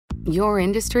Your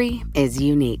industry is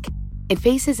unique. It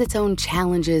faces its own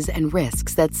challenges and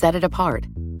risks that set it apart.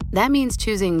 That means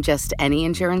choosing just any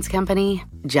insurance company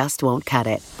just won't cut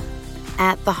it.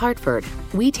 At The Hartford,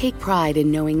 we take pride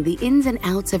in knowing the ins and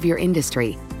outs of your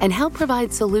industry and help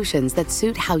provide solutions that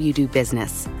suit how you do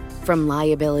business. From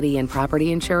liability and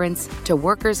property insurance to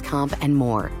workers' comp and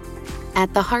more.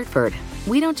 At The Hartford,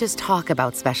 we don't just talk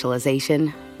about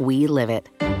specialization, we live it.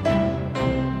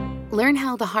 Learn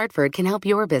how The Hartford can help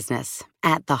your business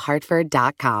at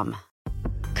thehartford.com.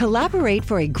 Collaborate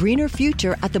for a greener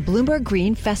future at the Bloomberg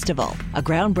Green Festival, a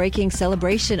groundbreaking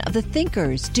celebration of the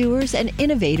thinkers, doers, and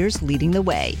innovators leading the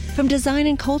way. From design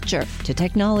and culture to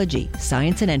technology,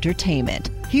 science, and entertainment.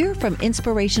 Hear from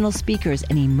inspirational speakers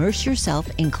and immerse yourself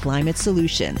in climate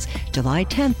solutions. July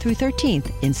 10th through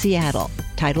 13th in Seattle.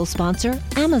 Title sponsor,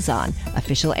 Amazon.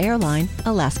 Official airline,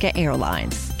 Alaska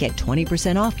Airlines. Get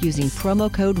 20% off using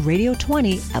promo code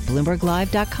radio20 at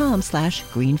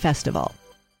bloomberglive.com/greenfestival.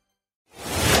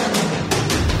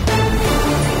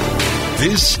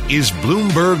 This is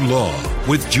Bloomberg Law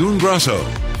with June Grosso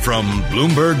from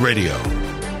Bloomberg Radio.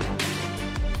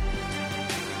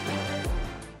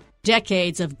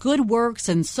 Decades of good works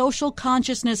and social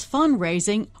consciousness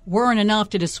fundraising weren't enough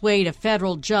to dissuade a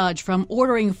federal judge from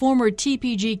ordering former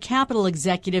TPG Capital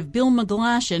executive Bill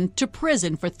McGlashan to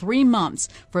prison for 3 months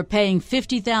for paying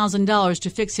 $50,000 to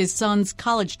fix his son's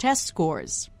college test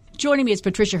scores. Joining me is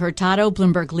Patricia Hurtado,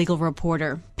 Bloomberg legal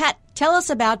reporter. Pat, tell us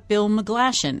about Bill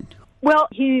McGlashan. Well,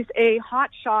 he's a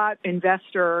hotshot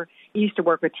investor. He used to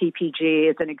work with TPG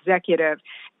as an executive,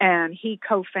 and he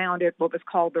co-founded what was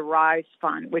called the RISE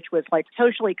Fund, which was like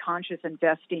socially conscious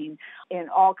investing in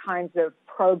all kinds of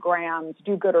programs,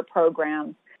 do-gooder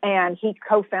programs. And he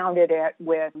co-founded it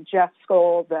with Jeff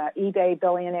Skoll, the eBay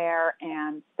billionaire,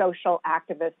 and social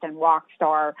activist and rock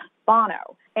star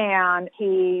Bono. And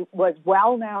he was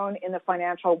well known in the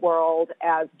financial world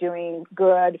as doing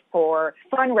good for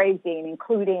fundraising,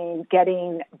 including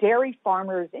getting dairy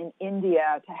farmers in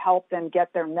India to help them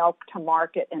get their milk to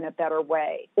market in a better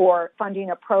way, or funding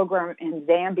a program in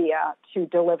Zambia to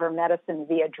deliver medicine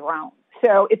via drone.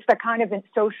 So it's the kind of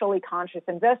socially conscious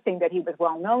investing that he was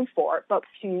well known for. But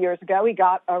 2 years ago, he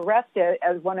got arrested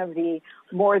as one of the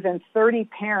more than 30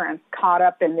 parents caught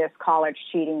up in this college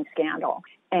cheating scandal.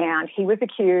 And he was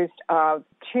accused of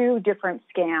 2 different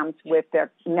scams with the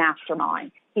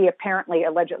mastermind. He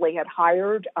allegedly had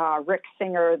hired Rick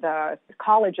Singer, the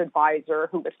college advisor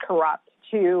who was corrupt,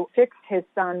 to fix his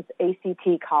son's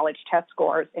ACT college test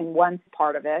scores in one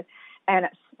part of it. And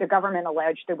the government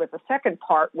alleged there was a second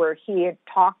part where he had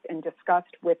talked and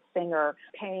discussed with Singer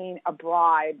paying a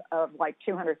bribe of like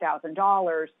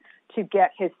 $200,000 to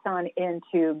get his son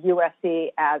into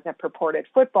USC as a purported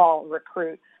football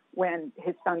recruit when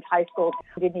his son's high school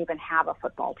didn't even have a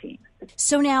football team.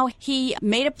 So now he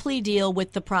made a plea deal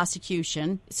with the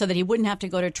prosecution so that he wouldn't have to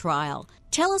go to trial.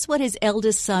 Tell us what his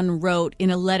eldest son wrote in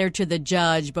a letter to the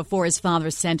judge before his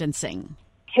father's sentencing.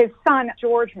 His son,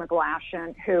 George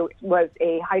McGlashan, who was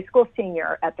a high school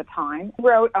senior at the time,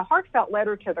 wrote a heartfelt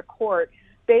letter to the court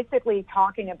basically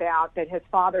talking about that his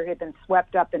father had been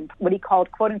swept up in what he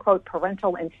called, quote-unquote,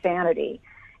 parental insanity.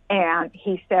 And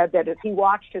he said that as he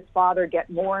watched his father get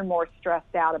more and more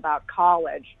stressed out about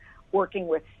college, working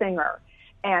with Singer,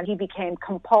 and he became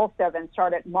compulsive and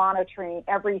started monitoring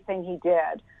everything he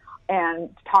did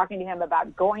and talking to him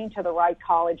about going to the right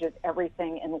colleges,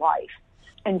 everything in life.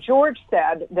 And George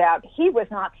said that he was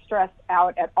not stressed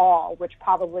out at all, which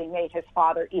probably made his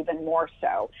father even more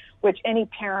so, which any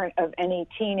parent of any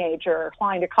teenager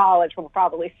applying to college will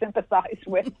probably sympathize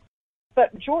with.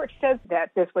 But George says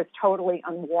that this was totally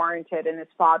unwarranted, and his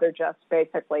father just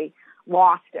basically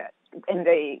lost it in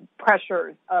the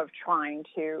pressures of trying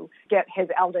to get his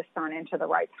eldest son into the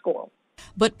right school.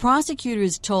 But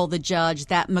prosecutors told the judge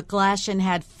that McGlashan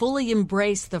had fully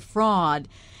embraced the fraud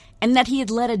and that he had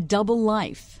led a double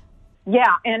life.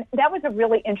 Yeah, and that was a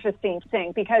really interesting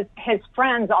thing because his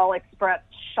friends all expressed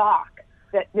shock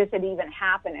that this had even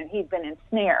happened and he'd been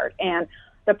ensnared. And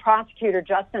the prosecutor,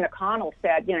 Justin O'Connell,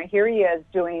 said, here he is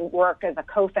doing work as a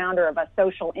co-founder of a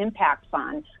social impact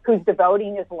fund who's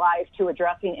devoting his life to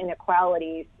addressing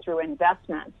inequalities through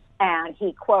investments. And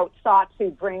he, quote, sought to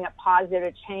bring a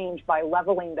positive change by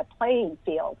leveling the playing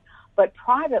field. But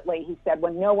privately, he said,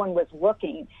 when no one was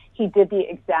looking, he did the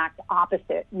exact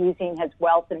opposite, using his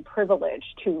wealth and privilege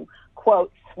to,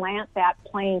 quote, slant that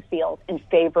playing field in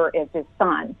favor of his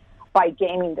son by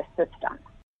gaming the system.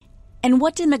 And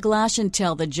what did McGlashan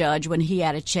tell the judge when he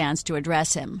had a chance to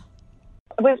address him?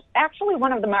 It was actually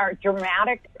one of the more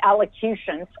dramatic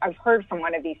allocutions I've heard from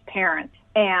one of these parents.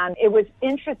 And it was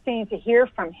interesting to hear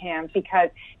from him because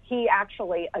he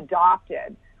actually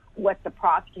adopted what the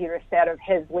prosecutor said of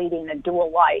his leading a dual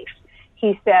life.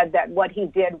 He said that what he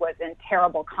did was in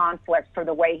terrible conflict for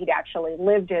the way he'd actually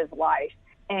lived his life.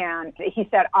 And he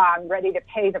said, I'm ready to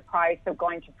pay the price of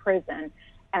going to prison,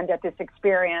 and that this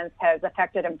experience has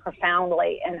affected him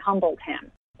profoundly and humbled him.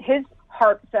 His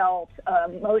heartfelt,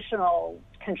 emotional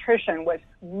contrition was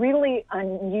really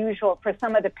unusual for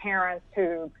some of the parents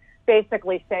who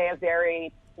basically say a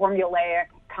very formulaic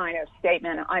kind of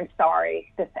statement, I'm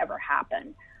sorry this ever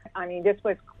happened. I mean, this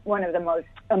was one of the most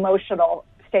emotional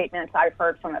statements I've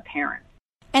heard from a parent.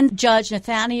 And Judge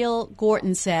Nathaniel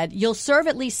Gorton said, you'll serve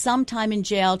at least some time in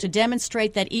jail to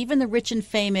demonstrate that even the rich and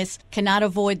famous cannot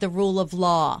avoid the rule of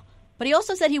law. But he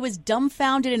also said he was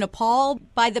dumbfounded and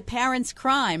appalled by the parents'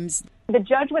 crimes. The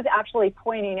judge was actually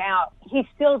pointing out he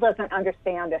still doesn't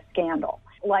understand a scandal.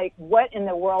 Like, what in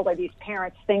the world are these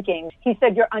parents thinking? He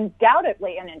said, you're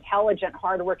undoubtedly an intelligent,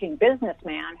 hardworking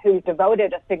businessman who's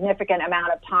devoted a significant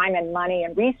amount of time and money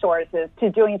and resources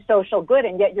to doing social good,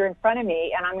 and yet you're in front of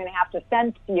me, and I'm going to have to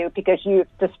sentence you because you've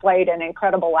displayed an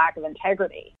incredible lack of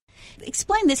integrity.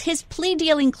 Explain this. His plea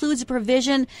deal includes a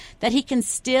provision that he can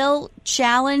still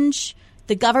challenge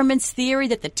the government's theory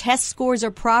that the test scores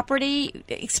are property.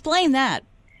 Explain that.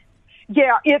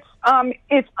 Yeah,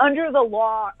 it's under the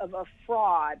law of a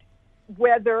fraud,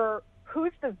 whether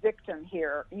who's the victim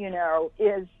here,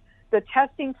 is the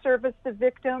testing service the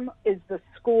victim, is the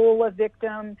school a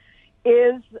victim,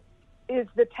 is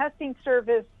the testing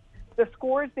service, the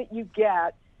scores that you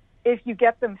get, if you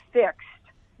get them fixed,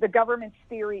 the government's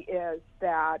theory is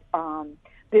that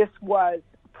this was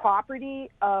property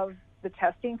of the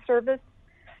testing service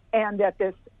and that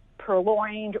this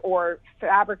purloined or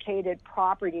fabricated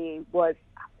property was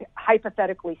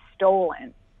hypothetically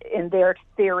stolen in their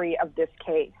theory of this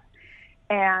case.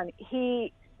 And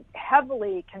he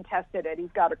heavily contested it.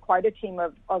 He's got quite a team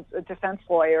of defense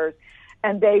lawyers,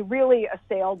 and they really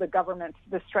assailed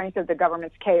the strength of the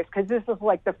government's case, because this is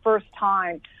like the first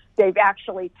time they've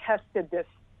actually tested this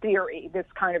theory, this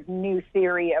kind of new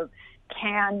theory of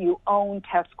can you own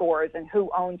test scores and who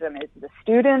owns them? Is it the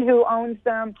student who owns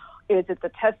them? Is it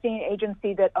the testing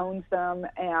agency that owns them?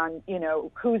 And,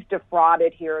 who's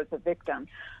defrauded here as a victim?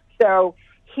 So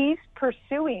he's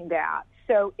pursuing that.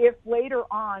 So if later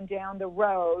on down the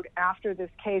road, after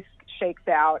this case shakes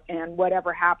out and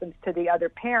whatever happens to the other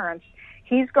parents,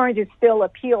 he's going to still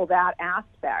appeal that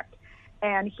aspect.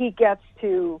 And he gets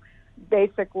to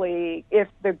basically, if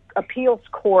the appeals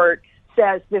court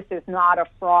says this is not a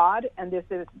fraud and this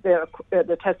is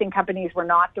the testing companies were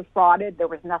not defrauded, there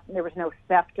was no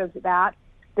theft of that,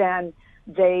 then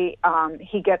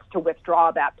he gets to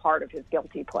withdraw that part of his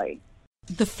guilty plea.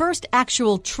 The first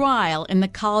actual trial in the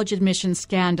college admissions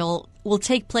scandal will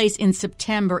take place in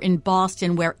September in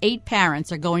Boston, where 8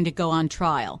 parents are going to go on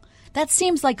trial. That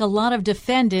seems like a lot of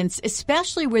defendants,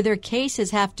 especially where their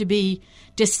cases have to be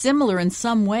dissimilar in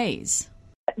some ways.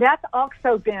 That's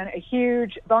also been a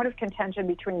huge bone of contention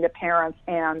between the parents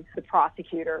and the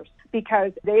prosecutors,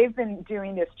 because they've been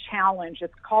doing this challenge.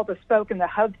 It's called the spoke and the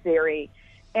hub theory.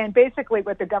 And basically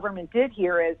what the government did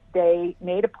here is they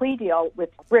made a plea deal with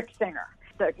Rick Singer,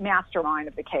 the mastermind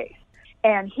of the case.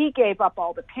 And he gave up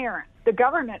all the parents. The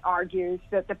government argues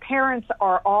that the parents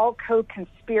are all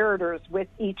co-conspirators with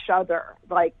each other.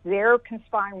 Like, they're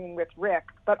conspiring with Rick,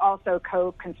 but also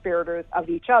co-conspirators of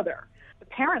each other. The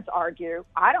parents argue,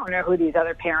 I don't know who these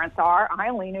other parents are. I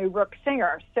only knew Rick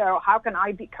Singer. So how can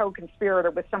I be co-conspirator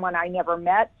with someone I never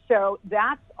met? So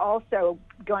that's also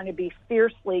going to be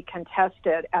fiercely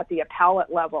contested at the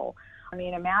appellate level. I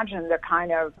mean, imagine the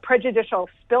kind of prejudicial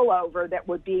spillover that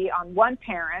would be on one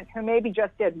parent who maybe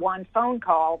just did one phone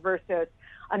call versus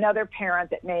another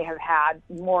parent that may have had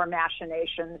more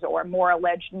machinations or more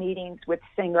alleged meetings with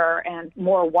Singer and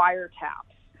more wiretaps.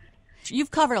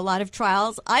 You've covered a lot of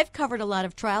trials. I've covered a lot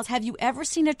of trials. Have you ever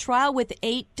seen a trial with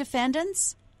 8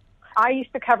 defendants? I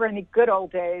used to cover in the good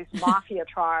old days mafia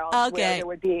trials where there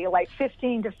would be like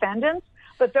 15 defendants,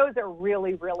 but those are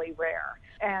really, really rare.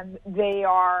 And they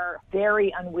are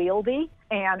very unwieldy.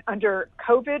 And under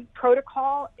COVID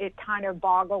protocol, it kind of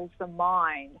boggles the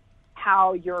mind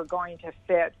how you're going to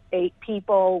fit 8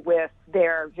 people with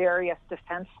their various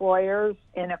defense lawyers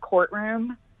in a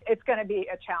courtroom. It's going to be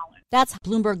a challenge. That's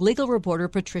Bloomberg legal reporter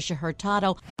Patricia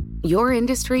Hurtado. Your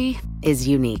industry is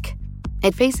unique.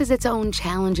 It faces its own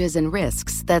challenges and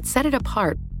risks that set it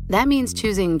apart. That means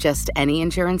choosing just any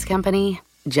insurance company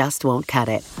just won't cut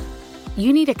it.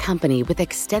 You need a company with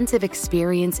extensive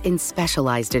experience in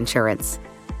specialized insurance.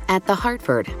 At The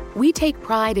Hartford, we take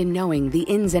pride in knowing the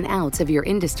ins and outs of your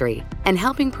industry and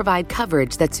helping provide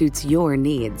coverage that suits your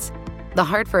needs. The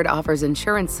Hartford offers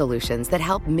insurance solutions that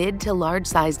help mid to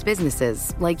large-sized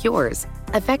businesses like yours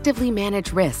effectively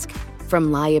manage risk,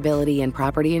 from liability and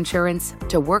property insurance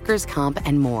to workers' comp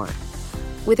and more.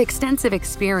 With extensive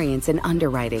experience in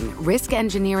underwriting, risk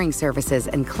engineering services,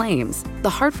 and claims, The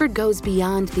Hartford goes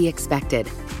beyond the expected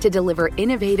to deliver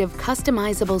innovative,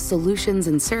 customizable solutions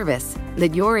and service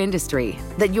that your industry,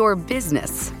 that your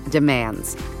business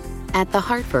demands. At The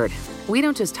Hartford, we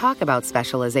don't just talk about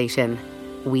specialization,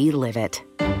 we live it.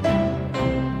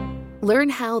 Learn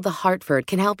how The Hartford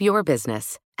can help your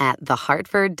business at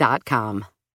thehartford.com.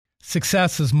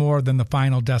 Success is more than the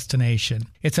final destination.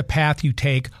 It's a path you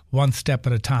take one step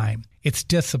at a time. It's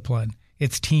discipline,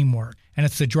 it's teamwork, and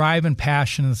it's the drive and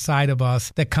passion inside of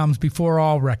us that comes before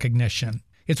all recognition.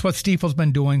 It's what Stifel's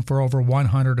been doing for over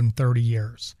 130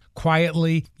 years.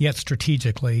 Quietly, yet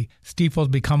strategically, Stifel's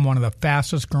become one of the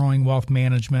fastest growing wealth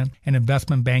management and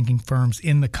investment banking firms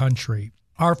in the country.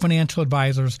 Our financial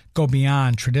advisors go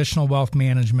beyond traditional wealth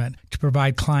management to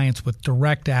provide clients with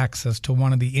direct access to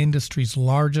one of the industry's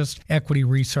largest equity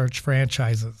research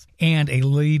franchises and a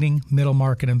leading middle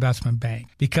market investment bank,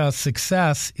 because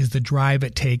success is the drive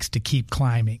it takes to keep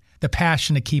climbing, the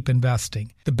passion to keep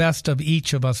investing, the best of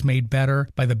each of us made better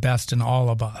by the best in all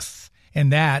of us.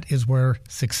 And that is where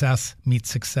success meets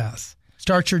success.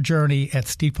 Start your journey at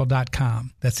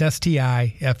Stifel.com. That's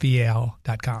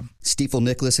Stifel.com. Stifel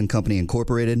Nicholas and Company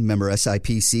Incorporated, member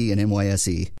SIPC and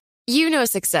NYSE. You know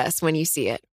success when you see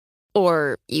it.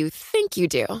 Or you think you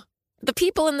do. The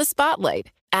people in the spotlight.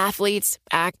 Athletes,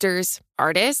 actors,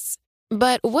 artists.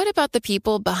 But what about the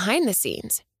people behind the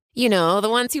scenes? You know, the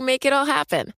ones who make it all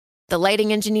happen. The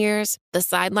lighting engineers, the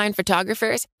sideline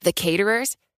photographers, the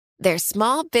caterers. They're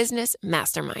small business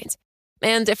masterminds.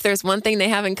 And if there's one thing they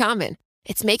have in common,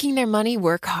 it's making their money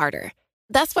work harder.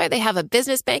 That's why they have a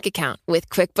business bank account with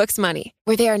QuickBooks Money,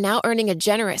 where they are now earning a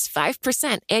generous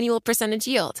 5% annual percentage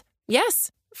yield.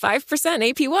 Yes, 5%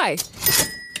 APY.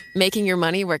 Making your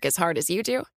money work as hard as you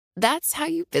do? That's how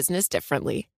you business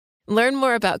differently. Learn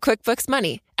more about QuickBooks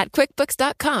Money at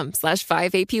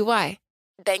quickbooks.com/5APY.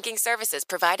 Banking services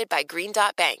provided by Green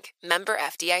Dot Bank, member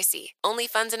FDIC. Only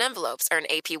funds and envelopes earn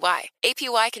APY.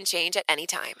 APY can change at any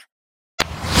time.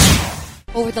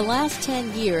 Over the last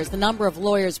 10 years, the number of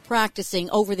lawyers practicing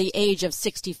over the age of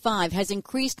 65 has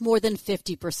increased more than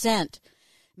 50%.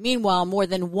 Meanwhile, more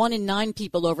than 1 in 9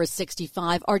 people over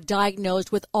 65 are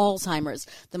diagnosed with Alzheimer's,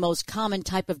 the most common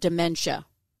type of dementia.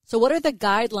 So what are the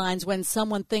guidelines when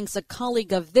someone thinks a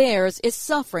colleague of theirs is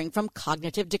suffering from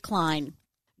cognitive decline?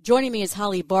 Joining me is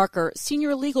Holly Barker,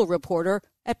 senior legal reporter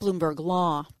at Bloomberg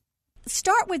Law.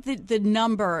 Start with the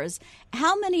numbers.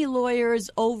 How many lawyers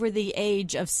over the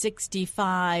age of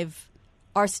 65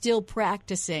 are still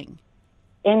practicing?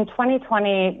 In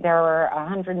 2020, there were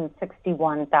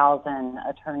 161,000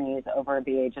 attorneys over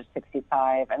the age of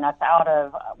 65, and that's out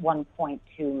of 1.2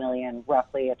 million,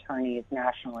 roughly, attorneys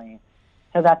nationally.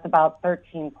 So that's about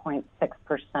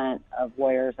 13.6% of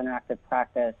lawyers in active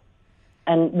practice.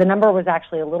 And the number was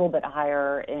actually a little bit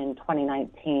higher in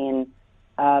 2019,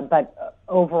 but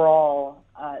overall,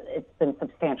 it's been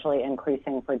substantially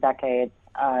increasing for decades,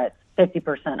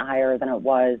 50% higher than it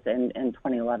was in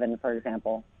 2011, for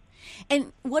example.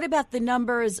 And what about the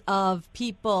numbers of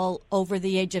people over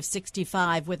the age of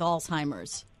 65 with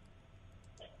Alzheimer's?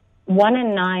 1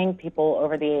 in 9 people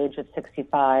over the age of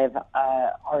 65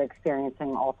 are experiencing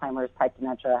Alzheimer's type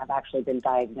dementia, have actually been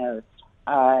diagnosed.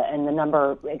 And the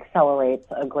number accelerates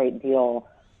a great deal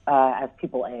as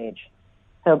people age.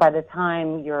 So by the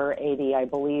time you're 80, I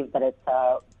believe that it's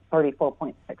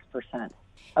 34.6%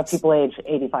 of people age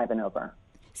 85 and over.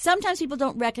 Sometimes people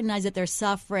don't recognize that they're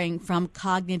suffering from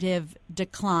cognitive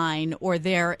decline or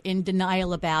they're in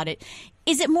denial about it.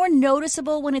 Is it more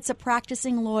noticeable when it's a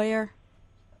practicing lawyer?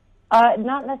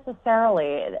 Not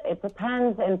necessarily. It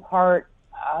depends in part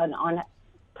on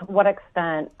to what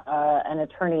extent an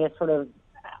attorney is sort of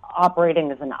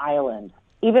operating as an island.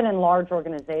 Even in large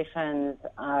organizations,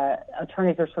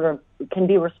 attorneys are can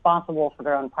be responsible for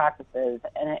their own practices,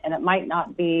 and it might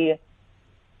not be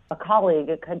a colleague.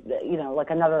 It could,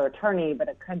 like another attorney, but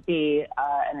it could be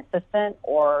an assistant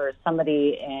or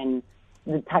somebody in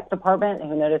the tech department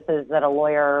who notices that a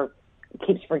lawyer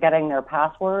keeps forgetting their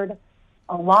password.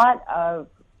 A lot of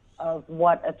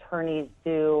what attorneys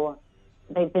do,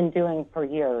 they've been doing for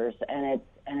years, and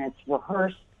it's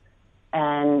rehearsed.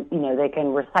 And, they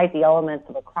can recite the elements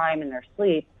of a crime in their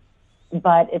sleep,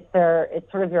 but it's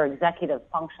sort of your executive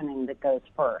functioning that goes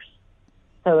first.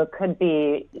 So it could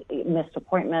be missed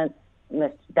appointments,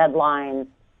 missed deadlines,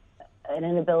 an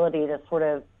inability to sort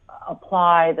of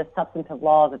apply the substantive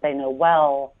laws that they know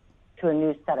well to a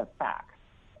new set of facts.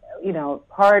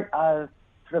 part of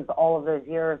sort of all of those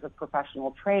years of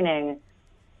professional training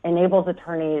enables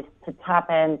attorneys to tap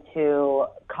into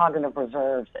cognitive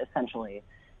reserves, essentially.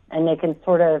 And they can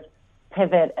sort of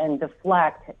pivot and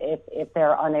deflect if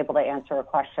they're unable to answer a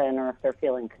question or if they're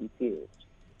feeling confused.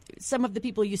 Some of the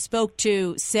people you spoke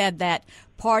to said that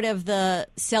part of the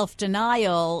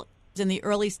self-denial in the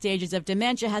early stages of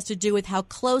dementia has to do with how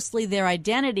closely their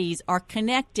identities are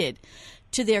connected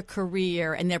to their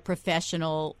career and their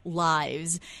professional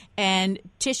lives. And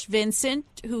Tish Vincent,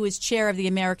 who is chair of the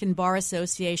American Bar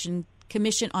Association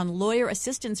Commission on Lawyer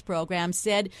Assistance Programs,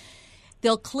 said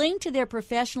they'll cling to their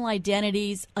professional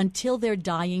identities until their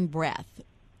dying breath.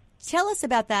 Tell us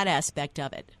about that aspect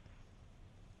of it.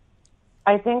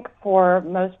 I think for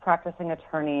most practicing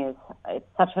attorneys, it's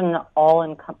such an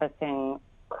all-encompassing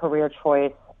career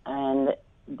choice, and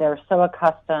they're so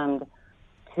accustomed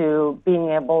to being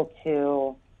able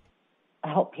to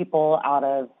help people out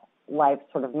of life's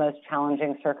sort of most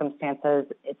challenging circumstances.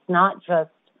 It's not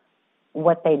just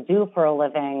what they do for a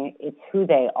living, it's who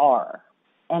they are.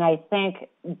 And I think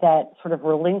that sort of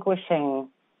relinquishing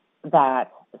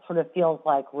that sort of feels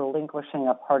like relinquishing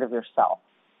a part of yourself.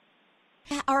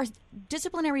 Are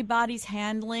disciplinary bodies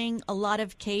handling a lot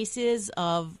of cases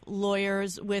of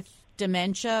lawyers with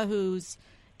dementia whose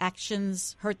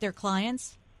actions hurt their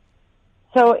clients?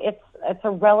 So it's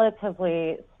a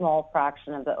relatively small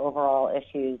fraction of the overall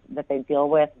issues that they deal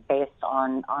with based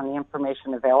on the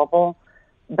information available.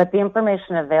 But the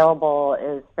information available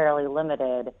is fairly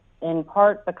limited, in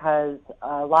part because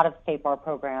a lot of state bar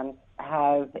programs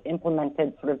have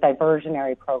implemented sort of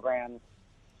diversionary programs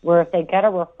where if they get a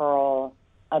referral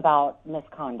about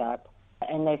misconduct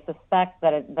and they suspect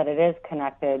that it is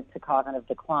connected to cognitive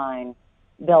decline,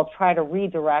 they'll try to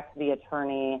redirect the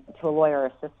attorney to a lawyer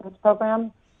assistance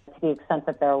program to the extent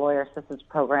that their lawyer assistance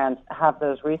programs have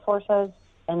those resources.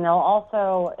 And they'll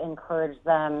also encourage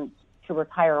them to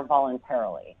retire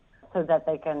voluntarily so that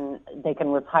they can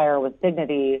retire with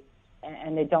dignity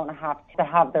and they don't have to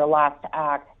have their last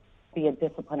act be a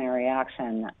disciplinary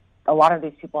action. A lot of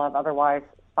these people have otherwise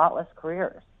spotless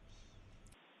careers.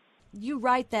 You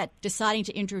write that deciding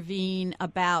to intervene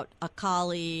about a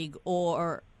colleague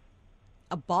or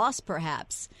a boss,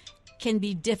 perhaps, can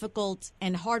be difficult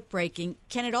and heartbreaking.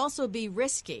 Can it also be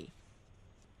risky?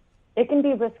 It can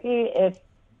be risky if,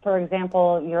 for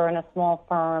example, you're in a small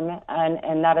firm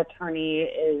and that attorney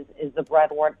is the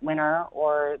breadwinner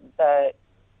or the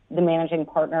managing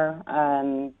partner.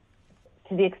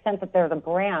 To the extent that they're the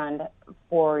brand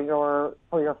for your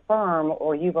firm,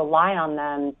 or you rely on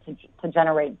them to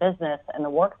generate business and the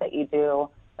work that you do,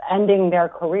 ending their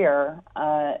career,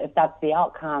 if that's the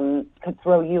outcome, could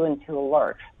throw you into a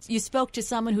lurch. You spoke to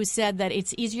someone who said that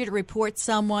it's easier to report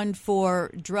someone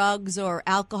for drugs or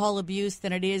alcohol abuse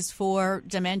than it is for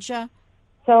dementia?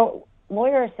 So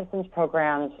lawyer assistance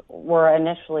programs were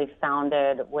initially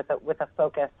founded with a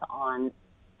focus on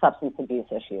substance abuse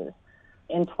issues.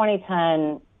 In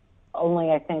 2010,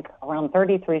 only I think around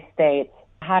 33 states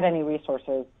had any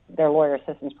resources, their lawyer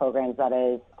assistance programs, that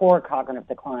is, for cognitive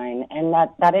decline, and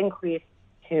that increased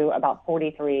to about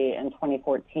 43 in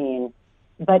 2014.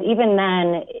 But even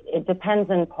then, it depends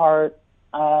in part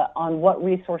on what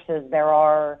resources there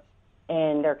are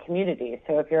in their community.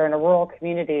 So if you're in a rural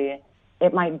community,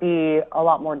 it might be a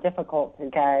lot more difficult to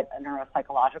get a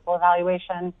neuropsychological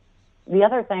evaluation. The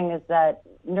other thing is that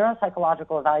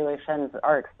neuropsychological evaluations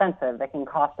are expensive. They can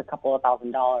cost a couple of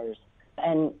 $1,000s.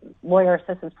 And lawyer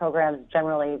assistance programs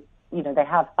generally, they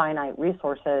have finite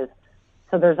resources,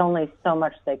 so there's only so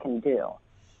much they can do.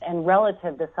 And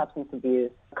relative to substance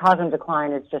abuse, cognitive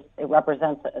decline is it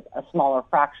represents a smaller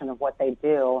fraction of what they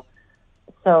do.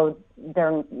 So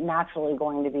they're naturally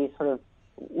going to be sort of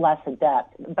less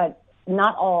adept. But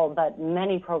not all, but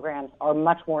many programs are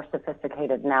much more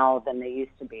sophisticated now than they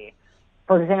used to be.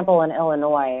 For example, in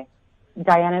Illinois,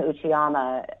 Diana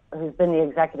Uchiyama, who's been the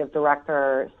executive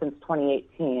director since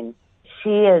 2018, she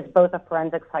is both a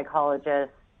forensic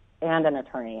psychologist and an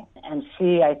attorney. And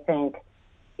she, I think,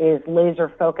 is laser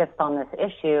focused on this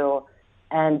issue,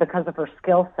 and because of her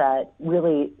skill set,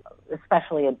 really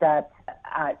especially adept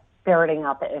at ferreting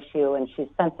out the issue, and she's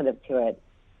sensitive to it.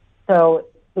 So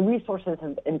the resources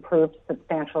have improved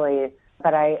substantially,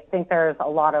 but I think there's a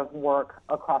lot of work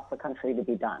across the country to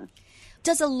be done.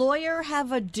 Does a lawyer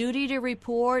have a duty to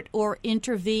report or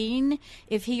intervene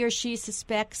if he or she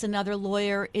suspects another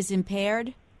lawyer is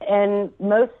impaired? In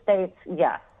most states,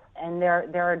 yes. And there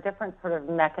are different sort of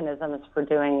mechanisms for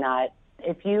doing that.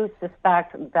 If you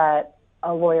suspect that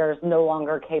a lawyer is no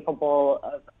longer capable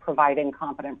of providing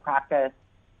competent practice,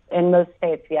 in most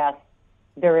states, yes,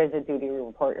 there is a duty to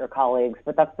report your colleagues,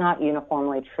 but that's not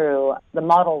uniformly true. The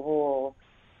model rule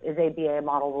is ABA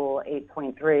Model Rule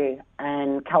 8.3,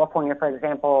 and California, for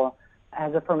example,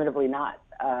 has affirmatively not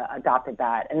adopted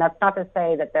that. And that's not to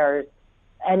say that there's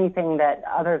anything that,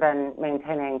 other than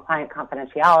maintaining client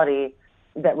confidentiality,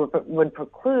 that would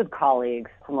preclude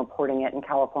colleagues from reporting it in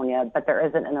California, but there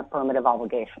isn't an affirmative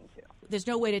obligation to. There's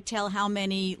no way to tell how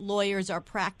many lawyers are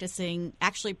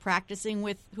actually practicing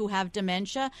with who have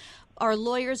dementia. Are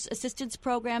lawyers' assistance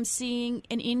programs seeing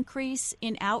an increase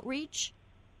in outreach?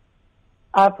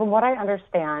 From what I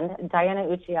understand, Diana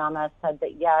Uchiyama said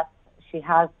that yes, she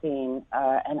has seen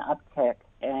an uptick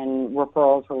in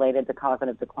referrals related to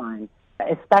cognitive decline,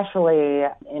 especially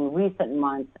in recent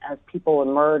months as people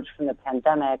emerge from the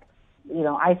pandemic.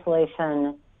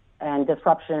 Isolation and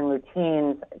disruption in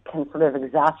routines can sort of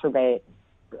exacerbate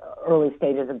early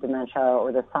stages of dementia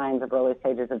or the signs of early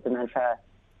stages of dementia.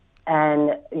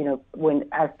 And,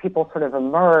 as people sort of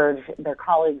emerge, their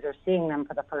colleagues are seeing them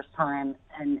for the first time,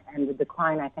 and the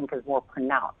decline, I think, is more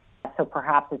pronounced. So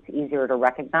perhaps it's easier to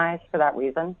recognize for that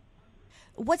reason.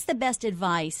 What's the best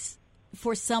advice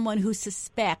for someone who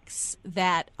suspects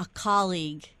that a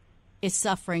colleague is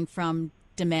suffering from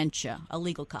dementia, a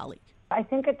legal colleague? I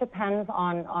think it depends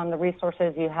on the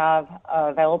resources you have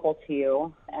available to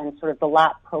you and sort of the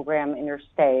LAP program in your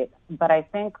state. But I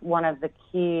think one of the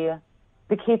key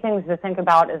things to think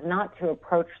about is not to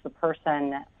approach the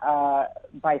person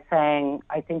by saying,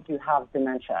 I think you have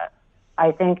dementia.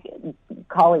 I think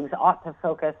colleagues ought to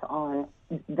focus on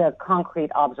the concrete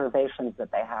observations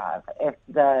that they have. If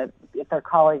their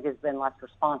colleague has been less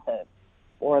responsive,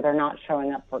 or they're not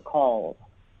showing up for calls,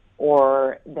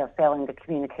 or they're failing to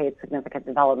communicate significant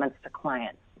developments to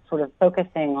clients, sort of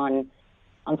focusing on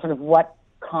sort of what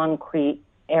concrete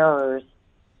errors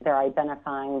they're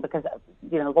identifying, because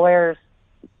lawyers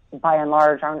by and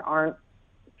large aren't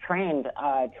trained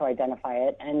to identify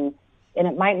it, and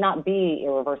it might not be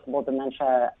irreversible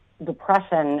dementia.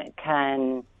 Depression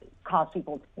can cause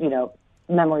people,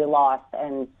 memory loss,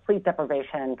 and sleep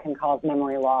deprivation can cause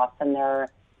memory loss, and the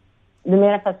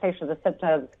manifestation of the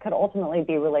symptoms could ultimately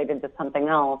be related to something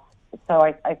else. So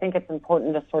I think it's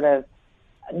important to sort of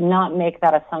not make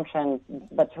that assumption,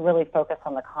 but to really focus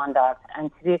on the conduct.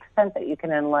 And to the extent that you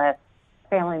can enlist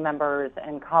family members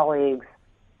and colleagues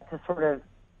to sort of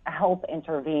help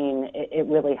intervene, it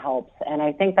really helps. And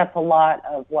I think that's a lot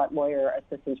of what lawyer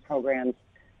assistance programs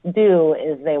do,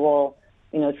 is they will,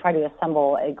 try to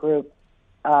assemble a group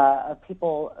of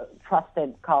people,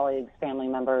 trusted colleagues, family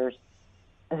members,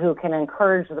 who can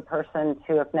encourage the person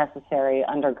to, if necessary,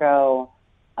 undergo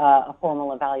a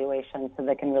formal evaluation so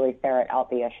they can really ferret out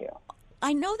the issue.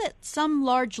 I know that some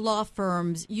large law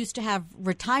firms used to have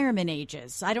retirement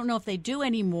ages. I don't know if they do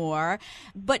anymore,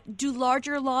 but do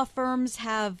larger law firms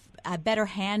have a better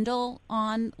handle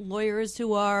on lawyers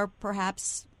who are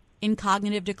perhaps in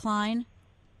cognitive decline?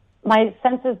 My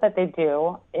sense is that they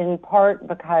do, in part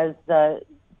because the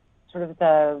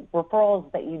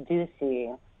referrals that you do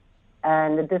see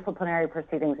and the disciplinary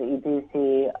proceedings that you do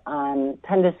see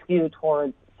tend to skew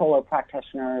towards solo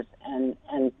practitioners and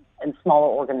smaller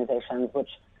organizations,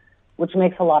 which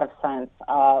makes a lot of sense.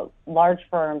 Large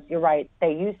firms, you're right,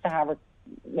 they used to have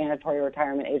mandatory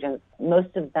retirement agents.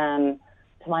 Most of them,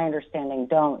 to my understanding,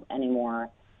 don't anymore,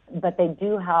 but they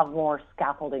do have more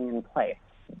scaffolding in place.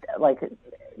 Like,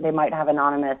 they might have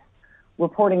anonymous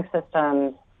reporting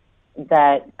systems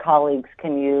that colleagues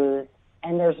can use,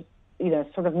 and there's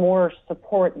sort of more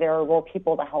support. There are more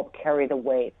people to help carry the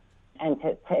weight and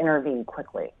to intervene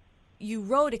quickly. You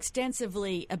wrote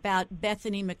extensively about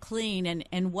Bethany McLean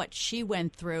and what she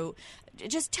went through.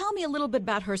 Just tell me a little bit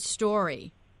about her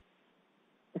story.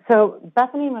 So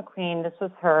Bethany McLean, this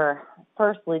was her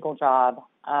first legal job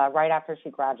right after she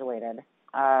graduated.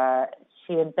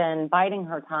 She had been biding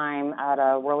her time at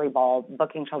a whirly ball,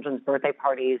 booking children's birthday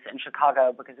parties in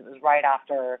Chicago because it was right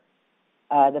after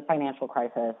the financial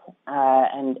crisis,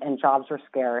 and jobs were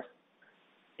scarce.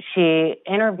 She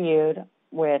interviewed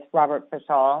with Robert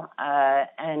Fischel,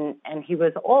 and he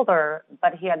was older,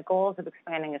 but he had goals of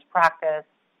expanding his practice.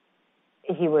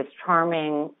 He was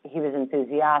charming. He was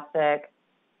enthusiastic.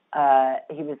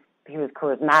 He was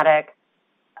charismatic.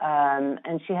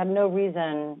 And she had no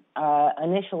reason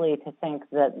initially to think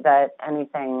that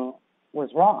anything was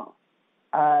wrong.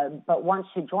 But once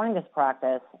she joined his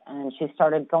practice and she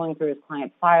started going through his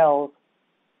client files,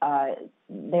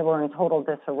 they were in total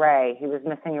disarray. He was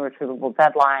missing irretrievable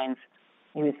deadlines.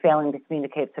 He was failing to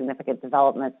communicate significant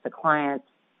developments to clients.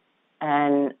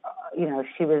 And,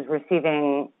 she was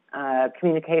receiving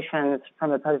communications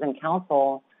from opposing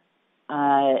counsel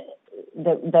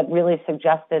that really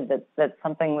suggested that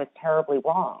something was terribly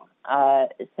wrong.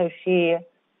 So she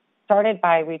started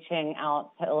by reaching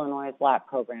out to Illinois' LAP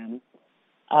program,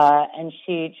 and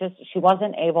she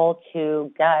wasn't able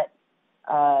to get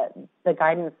the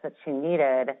guidance that she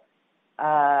needed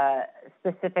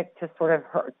specific to sort of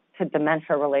to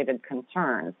dementia-related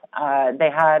concerns. They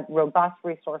had robust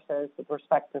resources with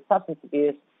respect to substance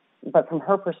abuse, but from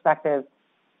her perspective,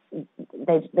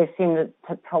 they seemed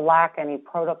to lack any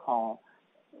protocol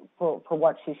for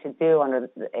what she should do in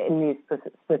these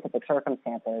specific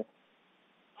circumstances.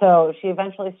 So she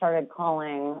eventually started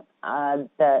calling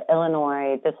the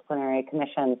Illinois Disciplinary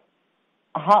Commission's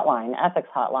hotline, ethics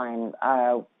hotline,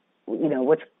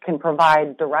 which can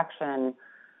provide direction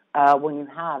when you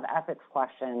have ethics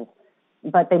questions,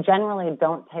 but they generally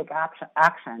don't take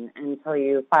action until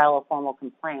you file a formal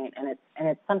complaint, and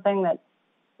it's something that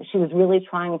she was really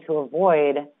trying to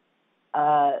avoid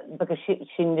because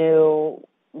she knew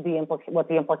what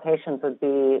the implications would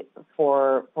be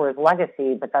for his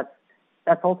legacy, but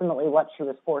that's ultimately what she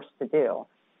was forced to do.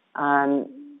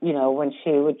 When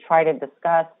she would try to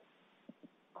discuss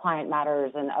client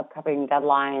matters and upcoming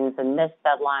deadlines and missed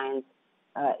deadlines,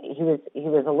 he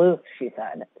was aloof, she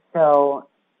said. So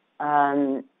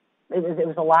it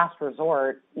was a last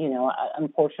resort.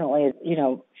 Unfortunately,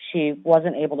 she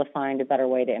wasn't able to find a better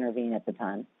way to intervene at the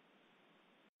time.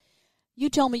 You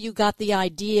told me you got the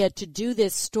idea to do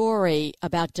this story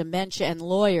about dementia and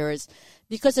lawyers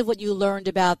because of what you learned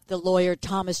about the lawyer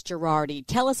Thomas Girardi.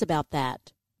 Tell us about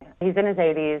that. He's in his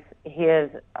 80s. He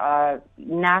is a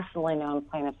nationally known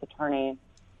plaintiff's attorney.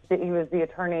 He was the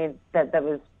attorney that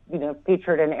was,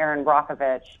 featured in Erin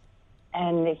Brockovich.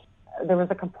 And there was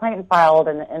a complaint filed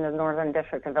in the Northern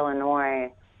District of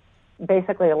Illinois,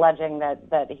 basically alleging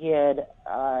that he had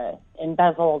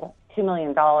embezzled $2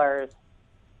 million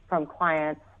from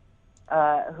clients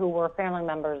who were family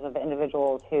members of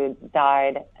individuals who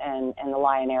died in the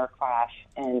Lion Air crash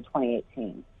in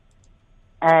 2018.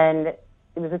 And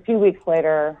it was a few weeks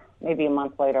later, maybe a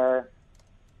month later,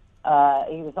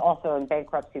 he was also in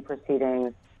bankruptcy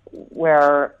proceedings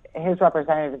where his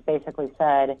representative basically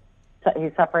said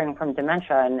he's suffering from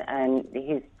dementia and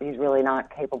he's really not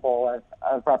capable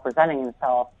of representing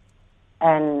himself.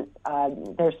 And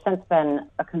there's since been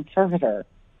a conservator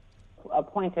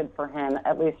appointed for him,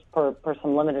 at least for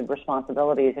some limited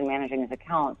responsibilities in managing his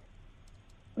accounts.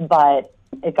 But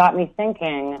it got me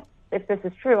thinking, if this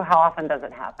is true, how often does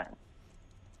it happen?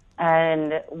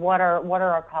 And what are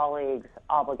our colleagues'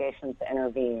 obligations to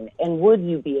intervene? And would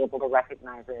you be able to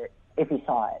recognize it if you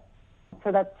saw it?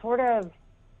 So that's sort of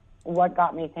what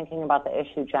got me thinking about the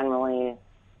issue generally.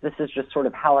 This is just sort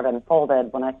of how it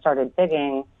unfolded. When I started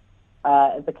digging,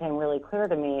 it became really clear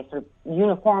to me, sort of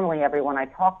uniformly everyone I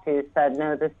talked to said,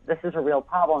 no, this is a real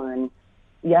problem. And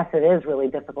yes, it is really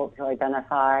difficult to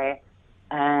identify.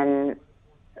 And,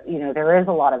 there is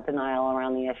a lot of denial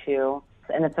around the issue.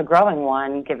 And it's a growing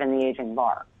one given the aging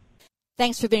bar.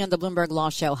 Thanks for being on the Bloomberg Law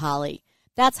Show, Holly.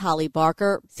 That's Holly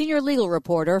Barker, senior legal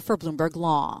reporter for Bloomberg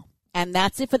Law. And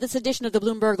that's it for this edition of the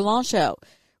Bloomberg Law Show.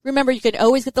 Remember, you can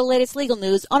always get the latest legal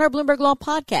news on our Bloomberg Law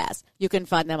podcast. You can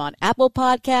find them on Apple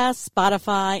Podcasts,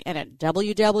 Spotify, and at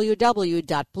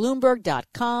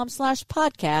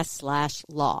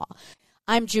www.bloomberg.com/podcast/law.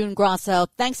 I'm June Grosso.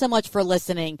 Thanks so much for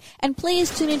listening. And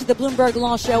please tune into the Bloomberg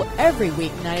Law Show every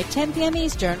weeknight at 10 p.m.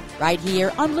 Eastern, right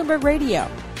here on Bloomberg Radio.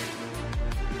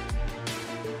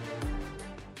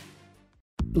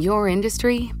 Your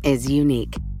industry is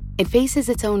unique. It faces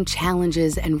its own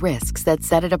challenges and risks that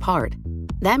set it apart.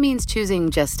 That means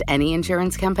choosing just any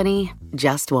insurance company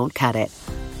just won't cut it.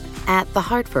 At The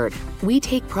Hartford, we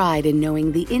take pride in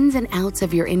knowing the ins and outs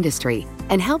of your industry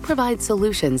and help provide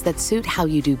solutions that suit how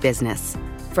you do business.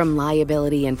 From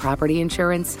liability and property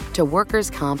insurance to workers'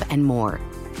 comp and more.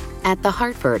 At The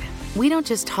Hartford, we don't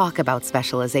just talk about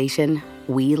specialization,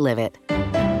 we live it.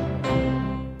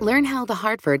 Learn how The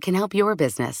Hartford can help your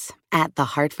business at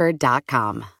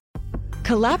thehartford.com.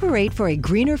 Collaborate for a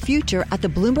greener future at the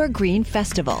Bloomberg Green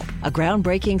Festival, a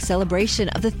groundbreaking celebration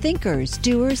of the thinkers,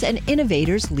 doers, and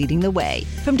innovators leading the way.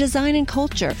 From design and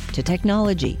culture to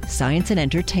technology, science, and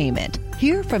entertainment.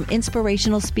 Hear from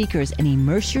inspirational speakers and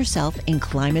immerse yourself in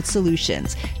climate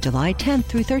solutions. July 10th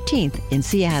through 13th in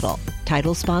Seattle.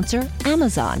 Title sponsor,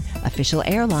 Amazon. Official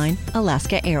airline,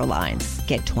 Alaska Airlines.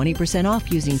 Get 20%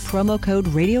 off using promo code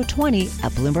radio20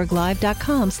 at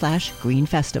BloombergLive.com/Green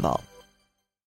Festival.